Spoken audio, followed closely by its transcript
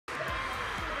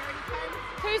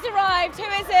He's arrived. Who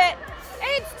is it?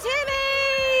 It's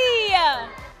Timmy!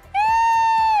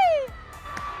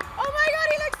 Oh my God,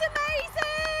 he looks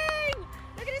amazing!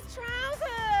 Look at his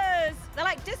trousers. They're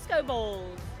like disco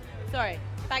balls. Sorry,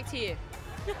 back to you.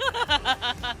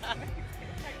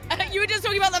 You were just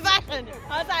talking about the fashion.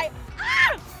 I was like,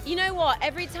 ah! You know what?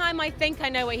 Every time I think I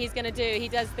know what he's going to do, he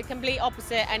does the complete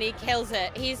opposite and he kills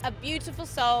it. He's a beautiful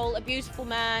soul, a beautiful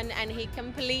man, and he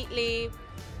completely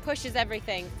pushes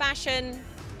everything. Fashion,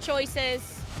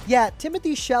 choices. Yeah,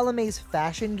 Timothée Chalamet's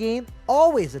fashion game,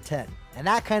 always a 10. And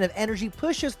that kind of energy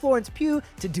pushes Florence Pugh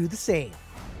to do the same.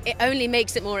 It only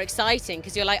makes it more exciting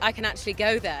because you're like, I can actually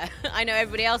go there. I know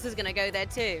everybody else is going to go there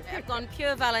too. I've gone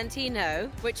pure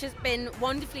Valentino, which has been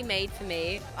wonderfully made for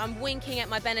me. I'm winking at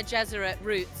my Bene Gesserit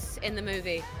roots in the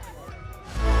movie.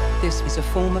 This is a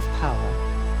form of power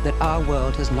that our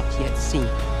world has not yet seen.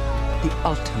 The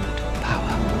ultimate power.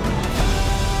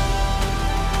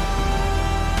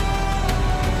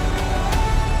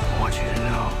 I want you to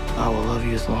know I will love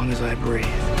you as long as I breathe.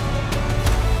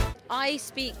 I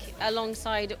speak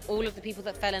alongside all of the people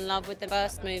that fell in love with the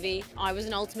first movie. I was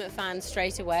an ultimate fan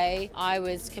straight away. I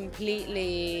was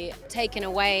completely taken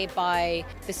away by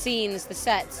the scenes, the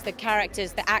sets, the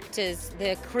characters, the actors,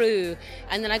 the crew,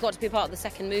 and then I got to be part of the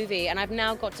second movie, and I've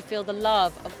now got to feel the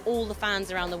love of all the fans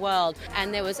around the world,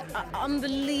 and there was an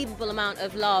unbelievable amount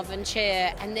of love and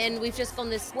cheer, and then we've just gone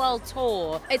this world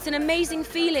tour. It's an amazing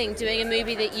feeling doing a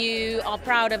movie that you are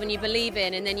proud of and you believe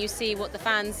in, and then you see what the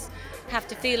fans have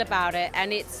to feel about it,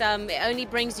 and it only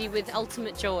brings you with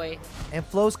ultimate joy. And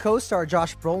Flo's co-star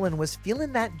Josh Brolin was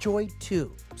feeling that joy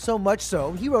too. So much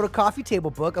so, he wrote a coffee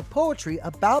table book of poetry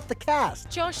about the cast.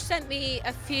 Josh sent me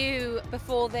a few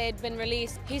before they'd been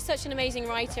released. He's such an amazing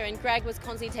writer, and Greg was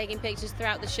constantly taking pictures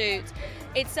throughout the shoot.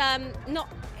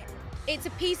 It's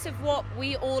a piece of what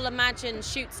we all imagine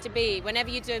shoots to be. Whenever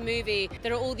you do a movie,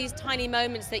 there are all these tiny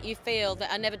moments that you feel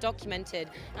that are never documented.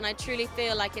 And I truly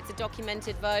feel like it's a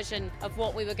documented version of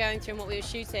what we were going through and what we were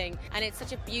shooting. And it's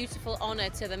such a beautiful honor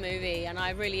to the movie. And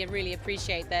I really, really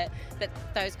appreciate that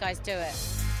those guys do it.